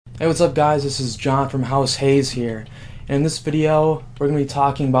Hey, what's up guys? This is John from House Hayes here. And in this video, we're going to be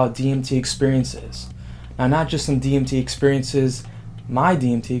talking about DMT experiences. Now, not just some DMT experiences, my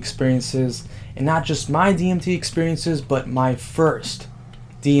DMT experiences, and not just my DMT experiences, but my first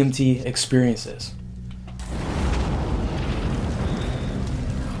DMT experiences.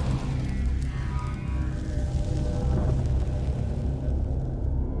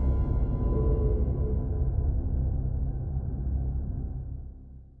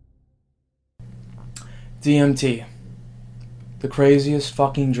 DMT, the craziest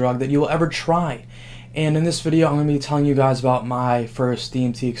fucking drug that you'll ever try. And in this video, I'm going to be telling you guys about my first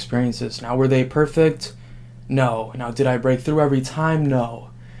DMT experiences. Now, were they perfect? No. Now, did I break through every time?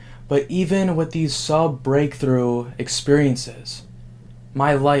 No. But even with these sub-breakthrough experiences,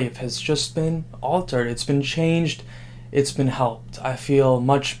 my life has just been altered. It's been changed. It's been helped. I feel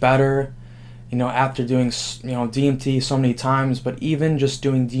much better, after doing, DMT so many times. But even just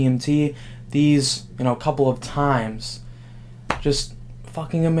doing DMT these, couple of times, just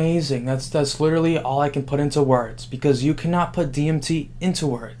fucking amazing. That's literally all I can put into words, because you cannot put DMT into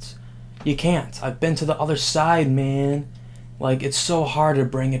words. You can't. I've been to the other side, man. Like, it's so hard to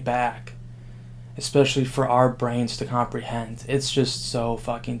bring it back, especially for our brains to comprehend. It's just so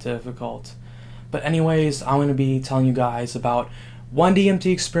fucking difficult. But anyways, I'm going to be telling you guys about 1 DMT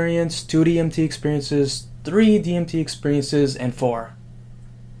experience, 2 DMT experiences, 3 DMT experiences, and 4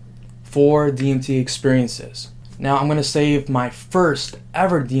 DMT experiences. Now, I'm going to save my first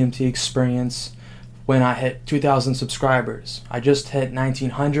ever DMT experience when I hit 2,000 subscribers. I just hit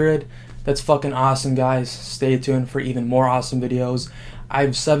 1,900. That's fucking awesome, guys. Stay tuned for even more awesome videos. I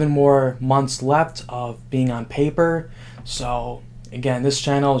have 7 more months left of being on paper. So, again, this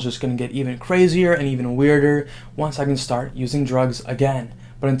channel is just going to get even crazier and even weirder once I can start using drugs again.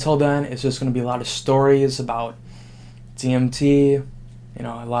 But until then, it's just going to be a lot of stories about DMT,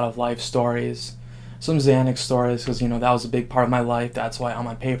 a lot of life stories, some Xanax stories, because, that was a big part of my life. That's why I'm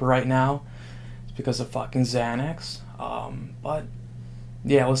on paper right now. It's because of fucking Xanax. But,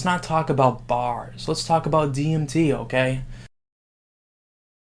 yeah, let's not talk about bars. Let's talk about DMT, okay?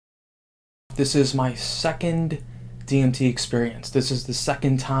 This is my second DMT experience. This is the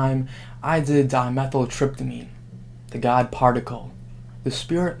second time I did dimethyltryptamine, the God particle, the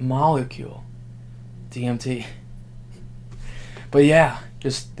spirit molecule, DMT. But yeah,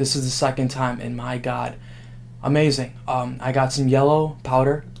 this is the second time, and my God, amazing. I got some yellow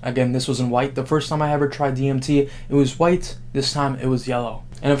powder. Again, this was in white. The first time I ever tried DMT, it was white. This time it was yellow.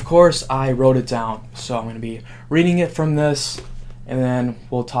 And of course, I wrote it down. So I'm going to be reading it from this, and then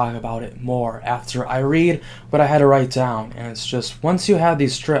we'll talk about it more after I read what I had to write down. And it's just, once you have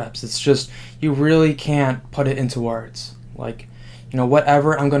these strips, it's just, you really can't put it into words. Like,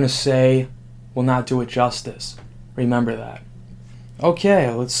 whatever I'm going to say will not do it justice. Remember that. Okay,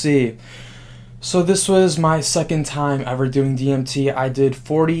 let's see. So this was my second time ever doing DMT. I did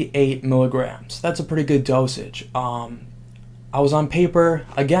 48 milligrams. That's a pretty good dosage. I was on paper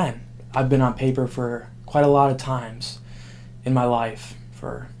again. I've been on paper for quite a lot of times in my life,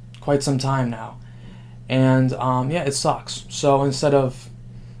 for quite some time now. And yeah, it sucks. So instead of,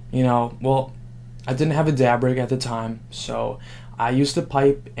 I didn't have a dab rig at the time, so I used a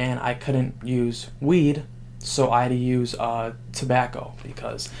pipe, and I couldn't use weed. So I had to use tobacco,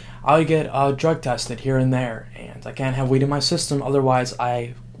 because I would get drug tested here and there, and I can't have weed in my system, otherwise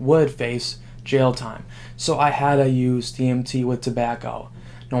I would face jail time. So I had to use DMT with tobacco.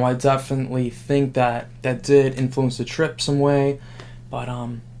 Now, I definitely think that did influence the trip some way, but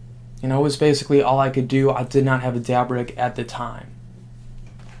it was basically all I could do. I did not have a dab rig at the time.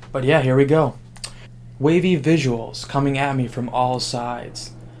 But yeah, here we go. Wavy visuals coming at me from all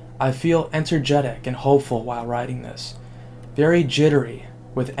sides. I feel energetic and hopeful while writing this. Very jittery,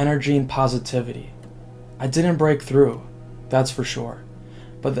 with energy and positivity. I didn't break through, that's for sure,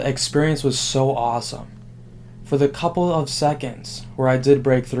 but the experience was so awesome. For the couple of seconds where I did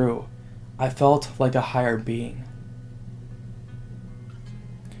break through, I felt like a higher being.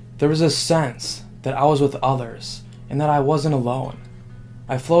 There was a sense that I was with others and that I wasn't alone.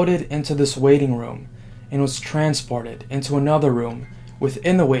 I floated into this waiting room and was transported into another room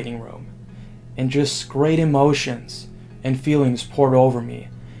within the waiting room, and just great emotions and feelings poured over me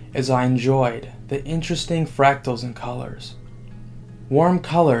as I enjoyed the interesting fractals and colors. Warm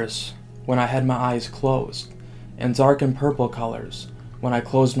colors when I had my eyes closed, and dark and purple colors when I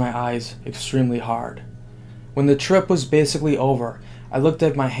closed my eyes extremely hard. When the trip was basically over, I looked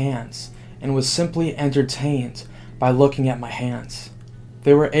at my hands and was simply entertained by looking at my hands.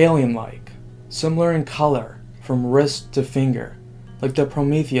 They were alien-like, similar in color from wrist to finger, like the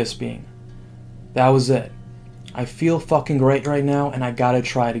Prometheus being. That was it. I feel fucking great right now, and I gotta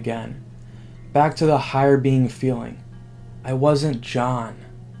try it again. Back to the higher being feeling. I wasn't John.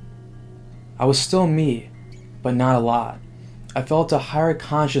 I was still me, but not a lot. I felt a higher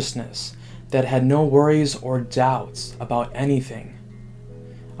consciousness that had no worries or doubts about anything.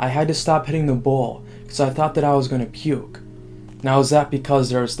 I had to stop hitting the bowl because I thought that I was going to puke. Now, is that because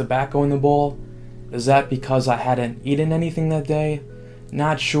there was tobacco in the bowl? Is that because I hadn't eaten anything that day?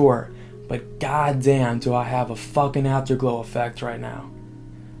 Not sure, but goddamn do I have a fucking afterglow effect right now.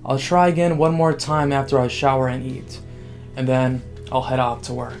 I'll try again one more time after I shower and eat, and then I'll head off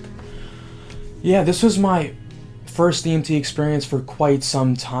to work. Yeah, this was my first DMT experience for quite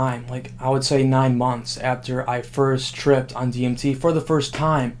some time, like I would say 9 months after I first tripped on DMT for the first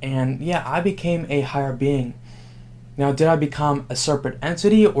time, and yeah, I became a higher being. Now, did I become a separate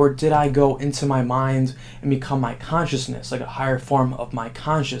entity, or did I go into my mind and become my consciousness, like a higher form of my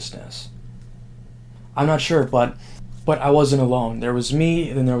consciousness? I'm not sure, but I wasn't alone. There was me,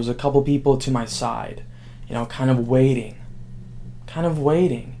 and then there was a couple people to my side, kind of waiting.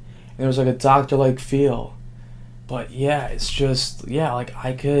 And there was like a doctor-like feel. But yeah, it's just, like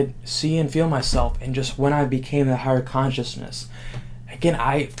I could see and feel myself, and just when I became the higher consciousness, again,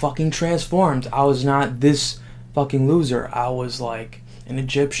 I fucking transformed. I was not this fucking loser. I was like an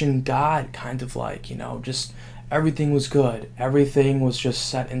Egyptian god, kind of like, just everything was good. Everything was just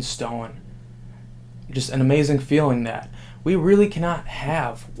set in stone. Just an amazing feeling that we really cannot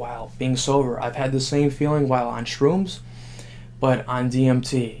have while being sober. I've had the same feeling while on shrooms, but on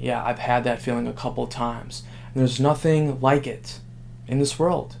DMT, yeah, I've had that feeling a couple times. And there's nothing like it in this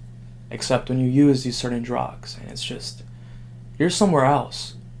world, except when you use these certain drugs, and it's just, you're somewhere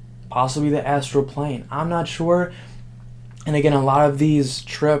else. Possibly the astral plane. I'm not sure. And again, a lot of these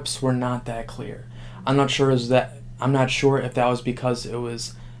trips were not that clear. I'm not sure if that was because it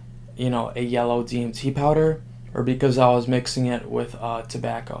was, a yellow DMT powder, or because I was mixing it with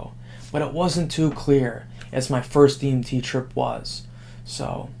tobacco. But it wasn't too clear, as my first DMT trip was.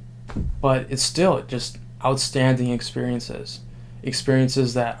 So, but it's still just outstanding experiences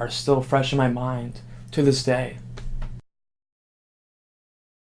that are still fresh in my mind to this day.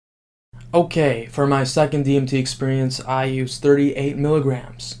 Okay, for my second DMT experience, I used 38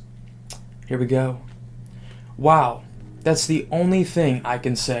 milligrams. Here we go. Wow, that's the only thing I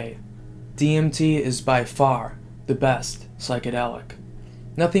can say. DMT is by far the best psychedelic.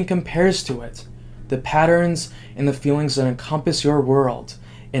 Nothing compares to it. The patterns and the feelings that encompass your world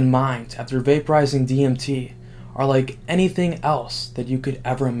and mind after vaporizing DMT are like anything else that you could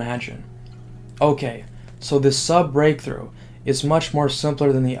ever imagine. Okay, so this sub-breakthrough is much more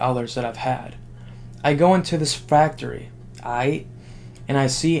simpler than the others that I've had. I go into this factory, and I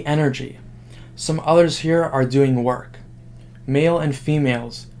see energy. Some others here are doing work. Male and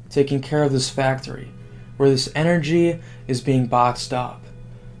females taking care of this factory, where this energy is being boxed up.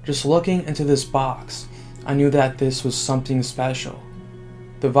 Just looking into this box, I knew that this was something special.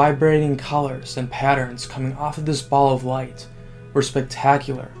 The vibrating colors and patterns coming off of this ball of light were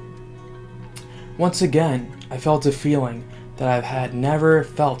spectacular. Once again, I felt a feeling that I've had never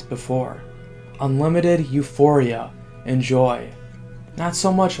felt before. Unlimited euphoria and joy. Not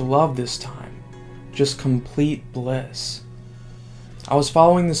so much love this time, just complete bliss. I was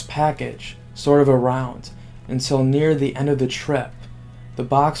following this package sort of around until near the end of the trip. The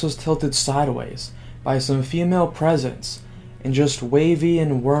box was tilted sideways by some female presence, and just wavy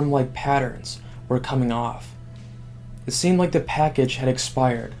and worm-like patterns were coming off. It seemed like the package had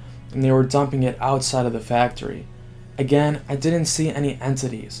expired and they were dumping it outside of the factory. Again, I didn't see any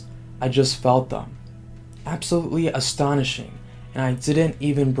entities, I just felt them. Absolutely astonishing, and I didn't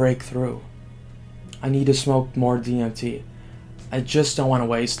even break through. I need to smoke more DMT. I just don't want to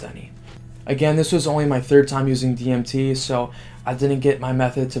waste any. Again, this was only my third time using DMT, so I didn't get my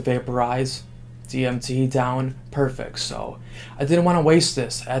method to vaporize DMT down perfect, so I didn't want to waste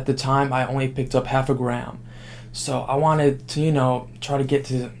this. At the time, I only picked up half a gram, so I wanted to, try to get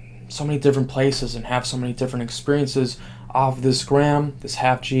to so many different places and have so many different experiences off this gram, this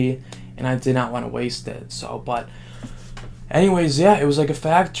half G, and I did not want to waste it. So, but anyways, yeah, it was like a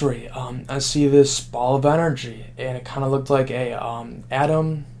factory. I see this ball of energy, and it kind of looked like a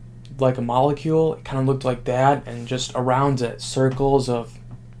atom, like a molecule. It kind of looked like that, and just around it, circles of,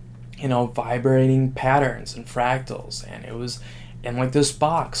 vibrating patterns and fractals, and it was in like this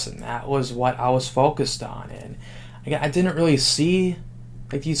box, and that was what I was focused on. And again, I didn't really see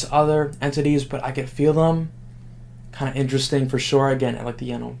like these other entities, but I could feel them. Kind of interesting for sure. Again, like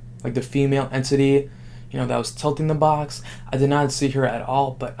the female entity, that was tilting the box. I did not see her at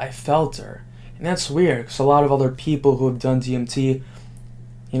all, but I felt her. And that's weird, because a lot of other people who have done DMT,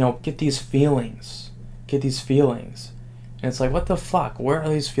 get these feelings, get these feelings. And it's like, what the fuck? Where are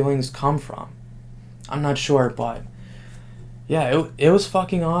these feelings come from? I'm not sure, but yeah, it was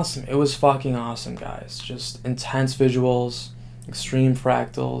fucking awesome. It was fucking awesome, guys. Just intense visuals, extreme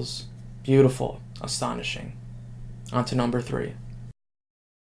fractals, beautiful, astonishing. On to number 3.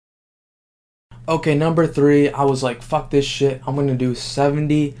 Okay, number 3, I was like, fuck this shit. I'm gonna do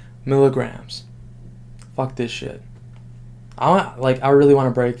 70 milligrams. Fuck this shit. I really want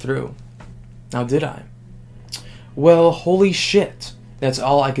to break through. Now, did I? Well, holy shit. That's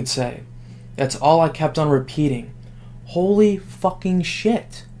all I could say. That's all I kept on repeating. Holy fucking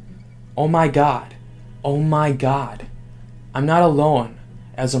shit. Oh my god. Oh my god. I'm not alone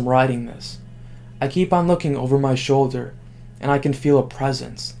as I'm writing this. I keep on looking over my shoulder, and I can feel a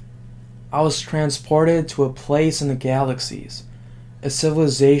presence. I was transported to a place in the galaxies, a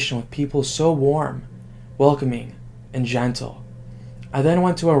civilization with people so warm, welcoming, and gentle. I then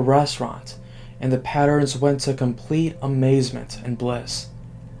went to a restaurant, and the patterns went to complete amazement and bliss.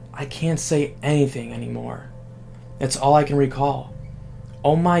 I can't say anything anymore. That's all I can recall.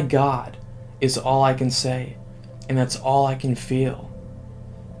 Oh my god is all I can say, and that's all I can feel.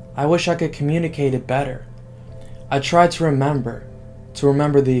 I wish I could communicate it better. I tried to remember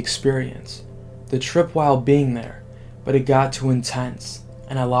the experience, the trip while being there, but it got too intense,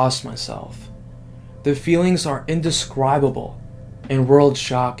 and I lost myself. The feelings are indescribable and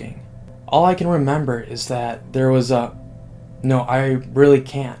world-shocking. All I can remember is that there was No, I really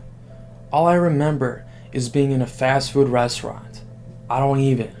can't. All I remember is being in a fast food restaurant. I don't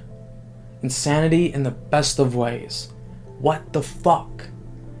even. Insanity in the best of ways. What the fuck?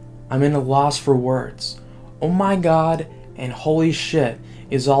 I'm in a loss for words. Oh my god and holy shit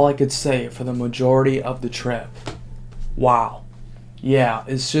is all I could say for the majority of the trip. Wow. Yeah,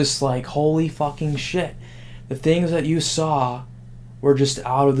 it's just like holy fucking shit. The things that you saw were just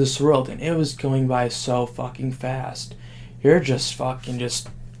out of this world, and it was going by so fucking fast. You're just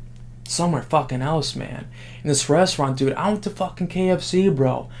somewhere fucking else, man. In this restaurant, dude, I went to fucking KFC,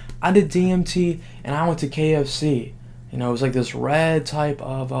 bro. I did DMT and I went to KFC. You know, it was like this red type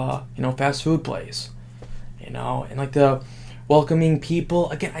of, fast food place. You know, and like the welcoming people.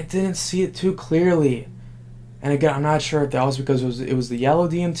 Again, I didn't see it too clearly. And again, I'm not sure if that was because it was the yellow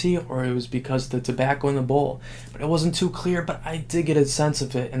DMT or it was because of the tobacco in the bowl. But it wasn't too clear, but I did get a sense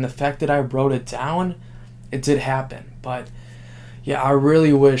of it. And the fact that I wrote it down, it did happen. But yeah, I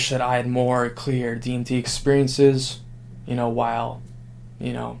really wish that I had more clear DMT experiences, while,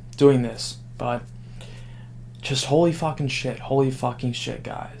 doing this. But just holy fucking shit,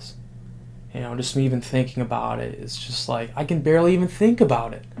 guys. Just me even thinking about it, it's just like, I can barely even think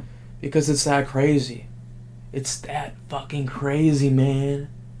about it because it's that crazy. It's that fucking crazy, man.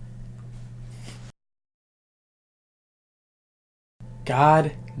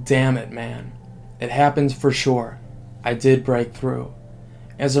 God damn it, man. It happened for sure. I did break through.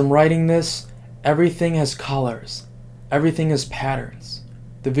 As I'm writing this, everything has colors. Everything has patterns.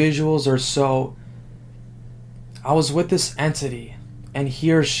 The visuals are so... I was with this entity, and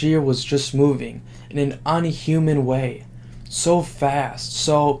he or she was just moving in an unhuman way. So fast,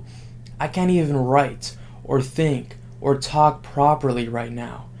 so I can't even write or think or talk properly right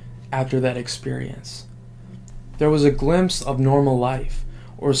now after that experience. There was a glimpse of normal life,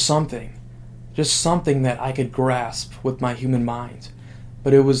 or something. Just something that I could grasp with my human mind,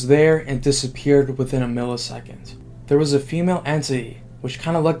 but it was there and disappeared within a millisecond. There was a female entity which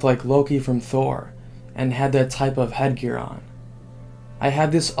kind of looked like Loki from Thor and had that type of headgear on. I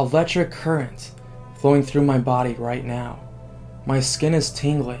have this electric current flowing through my body right now. My skin is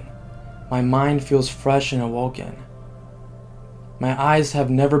tingling. My mind feels fresh and awoken. My eyes have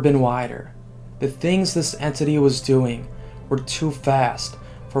never been wider. The things this entity was doing were too fast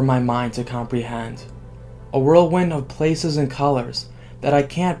for my mind to comprehend. A whirlwind of places and colors that I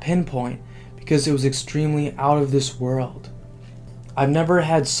can't pinpoint because it was extremely out of this world. I've never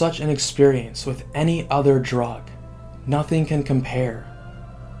had such an experience with any other drug. Nothing can compare.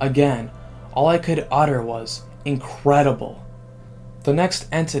 Again, all I could utter was incredible. The next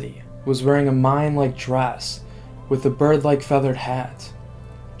entity was wearing a mine-like dress with a bird-like feathered hat.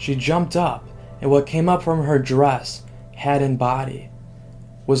 She jumped up, and what came up from her dress, head and body,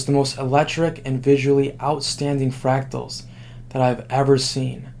 was the most electric and visually outstanding fractals that I've ever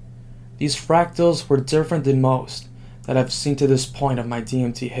seen. These fractals were different than most that I've seen to this point of my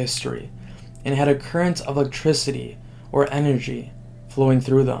DMT history, and had a current of electricity or energy flowing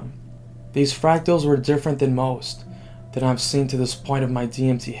through them. These fractals were different than most that I've seen to this point of my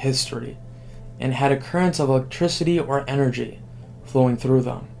DMT history, and had a current of electricity or energy flowing through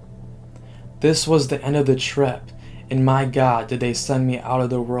them. This was the end of the trip, and my God, did they send me out of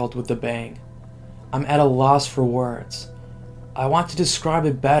the world with a bang. I'm at a loss for words. I want to describe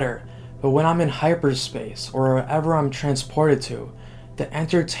it better, but when I'm in hyperspace or wherever I'm transported to, the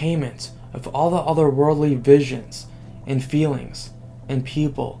entertainment of all the otherworldly visions and feelings and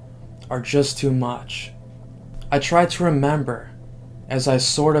people are just too much. I try to remember, as I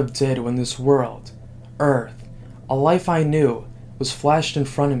sort of did when this world, Earth, a life I knew, was flashed in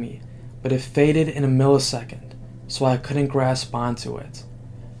front of me, but it faded in a millisecond, so I couldn't grasp onto it.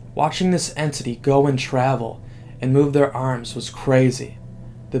 Watching this entity go and travel and move their arms was crazy.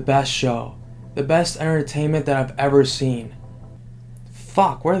 The best show, the best entertainment that I've ever seen.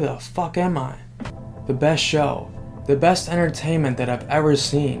 Fuck, where the fuck am I? The best show, the best entertainment that I've ever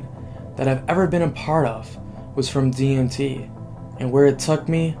seen, that I've ever been a part of, was from DMT, and where it took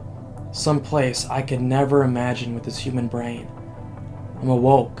me, someplace I could never imagine with this human brain. I'm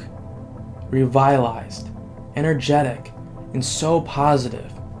awoke, revitalized, energetic, and so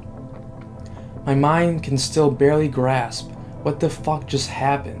positive. My mind can still barely grasp what the fuck just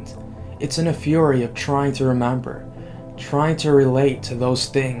happened. It's in a fury of trying to remember, trying to relate to those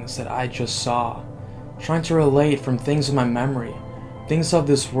things that I just saw, trying to relate from things in my memory, things of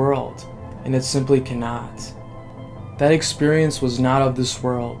this world, and it simply cannot. That experience was not of this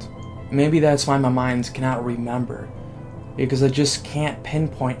world. Maybe that's why my mind cannot remember, because I just can't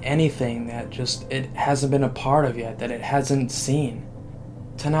pinpoint anything that it hasn't been a part of yet, that it hasn't seen.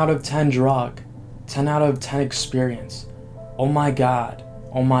 10 out of 10 drug, 10 out of 10 experience. Oh my god,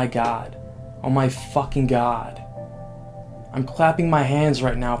 oh my god, oh my fucking god. I'm clapping my hands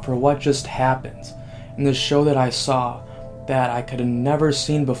right now for what just happened in the show that I saw that I could have never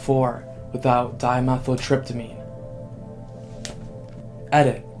seen before without dimethyltryptamine.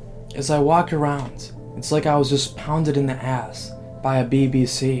 Edit. As I walk around, it's like I was just pounded in the ass by a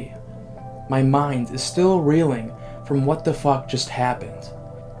BBC. My mind is still reeling from what the fuck just happened.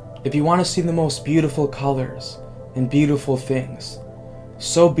 If you want to see the most beautiful colors and beautiful things,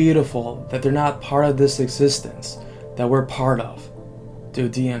 so beautiful that they're not part of this existence that we're part of, do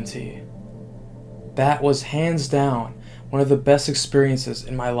DMT. That was hands down one of the best experiences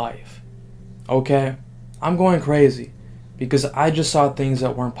in my life. Okay, I'm going crazy because I just saw things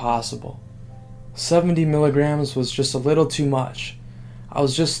that weren't possible. 70 milligrams was just a little too much. I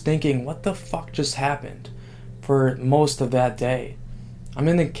was just thinking, what the fuck just happened for most of that day? I'm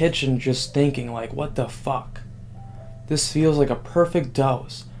in the kitchen just thinking, like, what the fuck? This feels like a perfect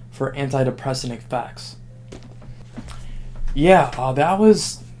dose for antidepressant effects. Yeah, that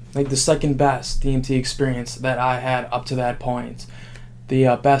was like the second best DMT experience that I had up to that point.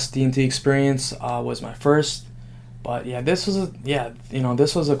 The best DMT experience was my first, but yeah, this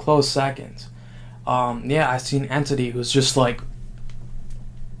was a close second. I seen an entity who's just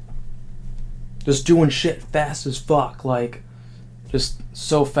doing shit fast as fuck, like just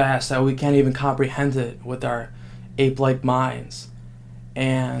so fast that we can't even comprehend it with our ape-like minds.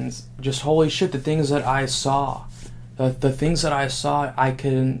 And just holy shit, the things that I saw, the things that I saw, I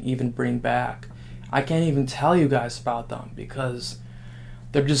couldn't even bring back. I can't even tell you guys about them because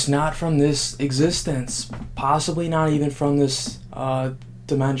they're just not from this existence, possibly not even from this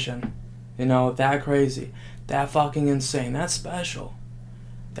dimension. You know, that crazy, that fucking insane, that's special.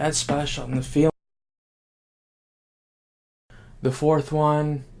 That's special. And the feeling. The fourth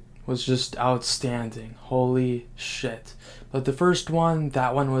one was just outstanding. Holy shit. But the first one,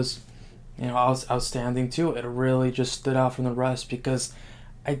 that one was, outstanding too. It really just stood out from the rest because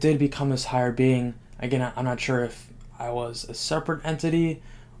I did become this higher being. Again, I'm not sure if I was a separate entity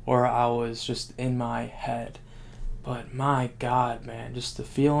or I was just in my head. But my god, man, just the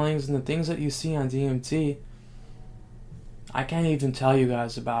feelings and the things that you see on DMT, I can't even tell you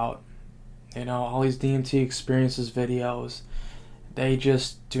guys about. All these DMT experiences videos, they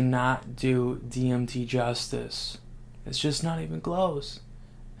just do not do DMT justice. It's just not even close.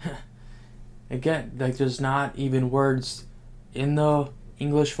 Again, there's not even words in the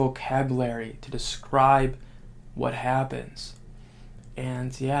English vocabulary to describe what happens.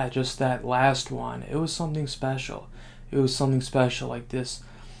 And yeah, just that last one, it was something special. It was something special. Like this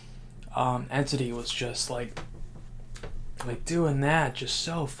entity was just like doing that just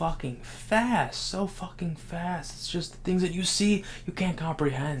so fucking fast. It's just the things that you see, you can't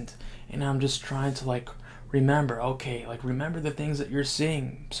comprehend. And I'm just trying to remember, remember the things that you're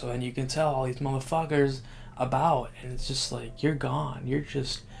seeing so then you can tell all these motherfuckers about. And it's just like, you're gone.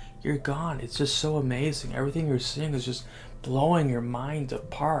 You're gone. It's just so amazing. Everything you're seeing is just blowing your mind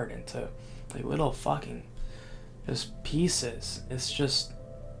apart into little fucking just pieces. It's just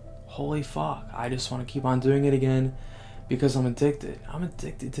holy fuck. I just want to keep on doing it again because I'm addicted. I'm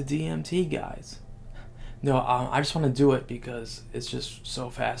addicted to DMT, guys. No, I just want to do it because it's just so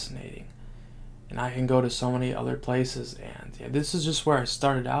fascinating. and I can go to so many other places. And yeah, this is just where I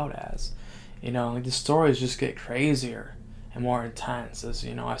started out as. Like the stories just get crazier and more intense as,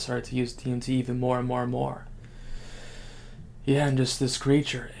 I started to use DMT even more and more and more. Yeah, and just this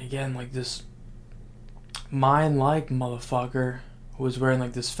creature, again, like this mind-like motherfucker who was wearing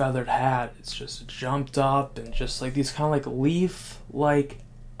like this feathered hat. It's just jumped up and just like these kind of like leaf-like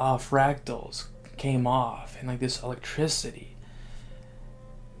fractals came off, and like this electricity.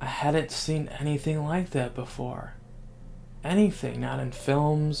 I hadn't seen anything like that before. Anything, not in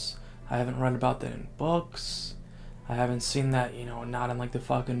films. I haven't read about that in books. I haven't seen that, not in like the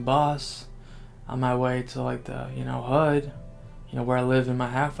fucking bus on my way to like the, hood, where I live in my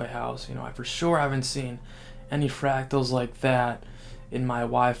halfway house. I for sure haven't seen any fractals like that in my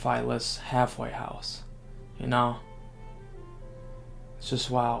Wi-Fi-less halfway house. It's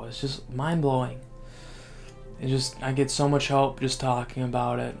just wow. It's just mind-blowing. I get so much hope just talking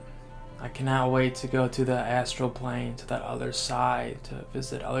about it. I cannot wait to go to the astral plane, to that other side, to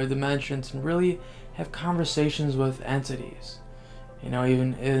visit other dimensions and really have conversations with entities.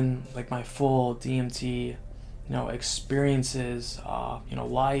 Even in like my full DMT, experiences,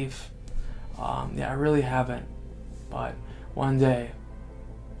 life. I really haven't. But one day,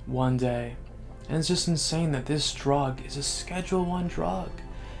 and it's just insane that this drug is a Schedule 1 drug.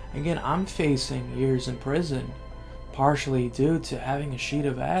 Again, I'm facing years in prison, partially due to having a sheet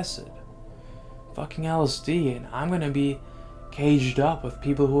of acid. Fucking LSD, and I'm gonna be caged up with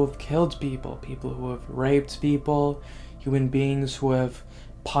people who have killed people who have raped people, human beings who have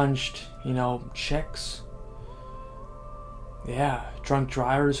punched, chicks. Yeah, drunk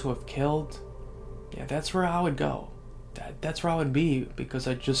drivers who have killed. Yeah, that's where I would go. That's where I would be, because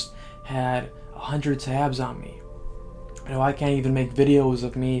I just had 100 tabs on me. I can't even make videos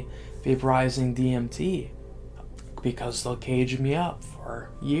of me vaporizing DMT because they'll cage me up for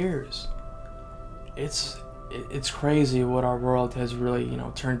years. It's crazy what our world has really,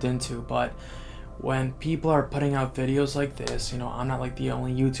 turned into. But when people are putting out videos like this, I'm not like the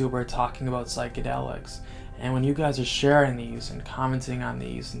only YouTuber talking about psychedelics. And when you guys are sharing these and commenting on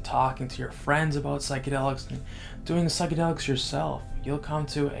these and talking to your friends about psychedelics and doing psychedelics yourself, you'll come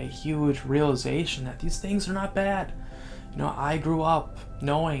to a huge realization that these things are not bad. I grew up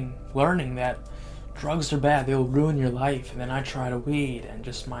learning that drugs are bad, they'll ruin your life. And then I tried a weed, and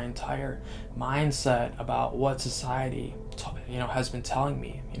just my entire mindset about what society, has been telling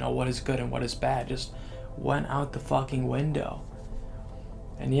me, what is good and what is bad, just went out the fucking window.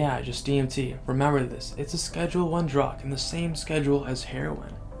 And yeah, just DMT. Remember this, it's a Schedule 1 drug in the same schedule as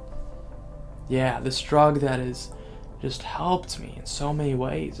heroin. Yeah, this drug that has just helped me in so many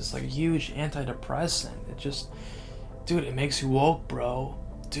ways. It's like a huge antidepressant. Dude, it makes you woke, bro.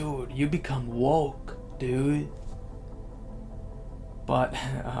 Dude, you become woke, dude. But,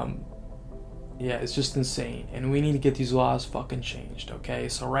 yeah, it's just insane. And we need to get these laws fucking changed, okay?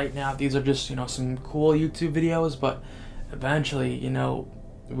 So right now, these are just, some cool YouTube videos, but eventually,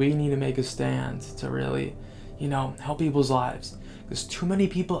 we need to make a stand to really, help people's lives. Because too many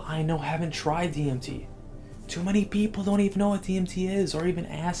people I know haven't tried DMT. Too many people don't even know what DMT is, or even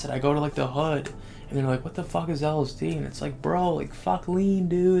acid. I go to like the hood, and they're like, what the fuck is LSD? And it's like, bro, like fuck lean,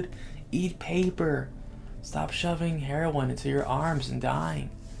 dude. Eat paper. Stop shoving heroin into your arms and dying.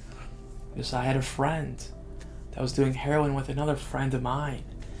 Because I had a friend that was doing heroin with another friend of mine,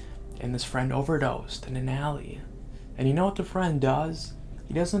 and this friend overdosed in an alley. And you know what the friend does?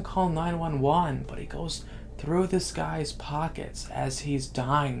 He doesn't call 911, but he goes through this guy's pockets as he's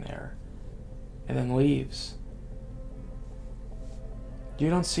dying there, and then leaves. You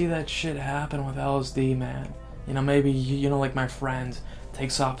don't see that shit happen with LSD, man. Maybe, like my friend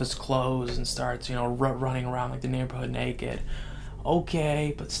takes off his clothes and starts, running around like the neighborhood naked.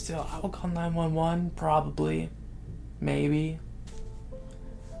 Okay, but still, I would call 911, probably. Maybe.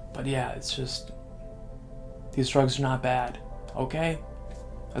 But yeah, it's just, these drugs are not bad, okay?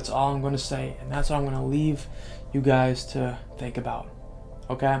 That's all I'm going to say, and that's what I'm going to leave you guys to think about,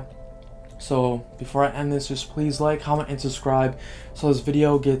 okay? So before I end this, just please like, comment, and subscribe so this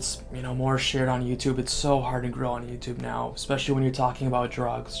video gets, more shared on YouTube. It's so hard to grow on YouTube now, especially when you're talking about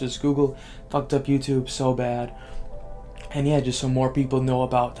drugs. Just Google fucked up YouTube so bad. And yeah, just so more people know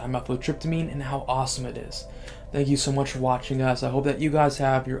about dimethyltryptamine and how awesome it is. Thank you so much for watching, guys. I hope that you guys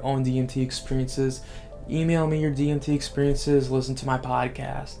have your own DMT experiences. Email me your DMT experiences, listen to my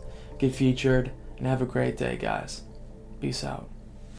podcast, get featured, and have a great day, guys. Peace out.